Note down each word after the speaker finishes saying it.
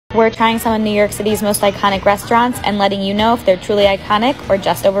We're trying some of New York City's most iconic restaurants and letting you know if they're truly iconic or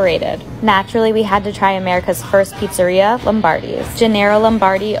just overrated. Naturally, we had to try America's first pizzeria, Lombardi's. Gennaro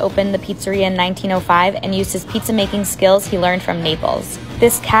Lombardi opened the pizzeria in 1905 and used his pizza-making skills he learned from Naples.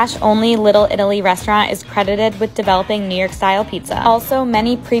 This cash-only Little Italy restaurant is credited with developing New York-style pizza. Also,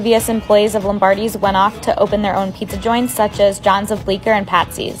 many previous employees of Lombardi's went off to open their own pizza joints, such as John's of Bleecker and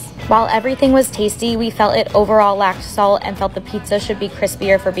Patsy's. While everything was tasty, we felt it overall lacked salt and felt the pizza should be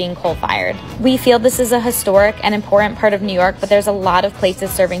crispier for being coal-fired. We feel this is a historic and important part of New York, but there's a lot of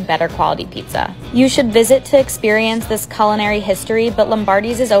places serving better quality pizza. You should visit to experience this culinary history, but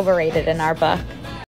Lombardi's is overrated in our book.